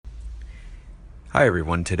Hi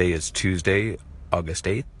everyone, today is Tuesday, August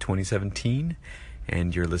 8th, 2017,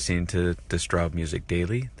 and you're listening to Distraub Music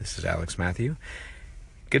Daily. This is Alex Matthew.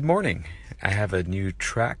 Good morning. I have a new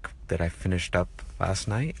track that I finished up last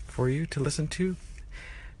night for you to listen to.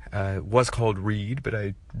 It was called Reed, but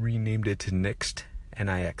I renamed it to Nixt,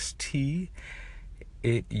 N-I-X-T.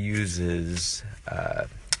 It uses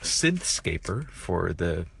Synthscaper for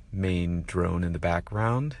the main drone in the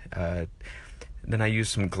background. Then I use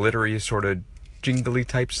some glittery sort of jingly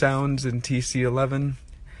type sounds in TC11.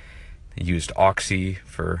 I used Oxy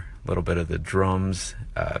for a little bit of the drums,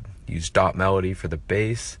 used Dot Melody for the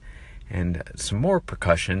bass, and some more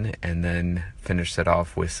percussion, and then finished it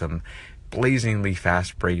off with some blazingly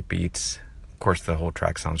fast break beats. Of course, the whole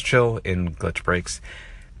track sounds chill in glitch breaks.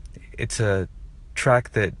 It's a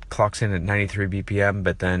track that clocks in at 93 BPM,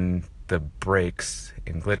 but then the breaks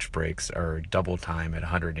in glitch breaks are double time at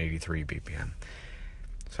 183 BPM.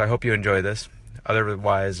 So I hope you enjoy this.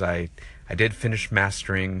 Otherwise, I did finish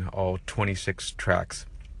mastering all 26 tracks,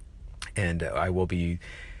 and I will be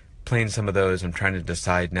playing some of those. I'm trying to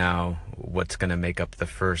decide now what's going to make up the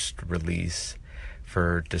first release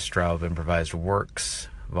for Distraub Improvised Works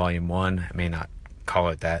Volume 1. I may not call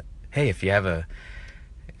it that. Hey, if you have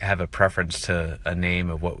a preference to a name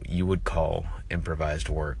of what you would call Improvised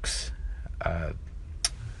Works,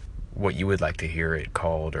 what you would like to hear it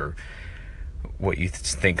called, or what you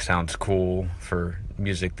think sounds cool for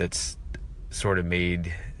music that's sort of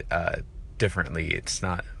made differently. It's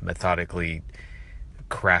not methodically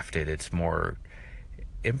crafted, it's more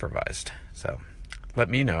improvised. So let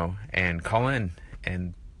me know and call in,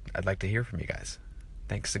 and I'd like to hear from you guys.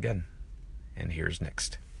 Thanks again, and here's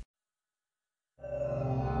Nixt.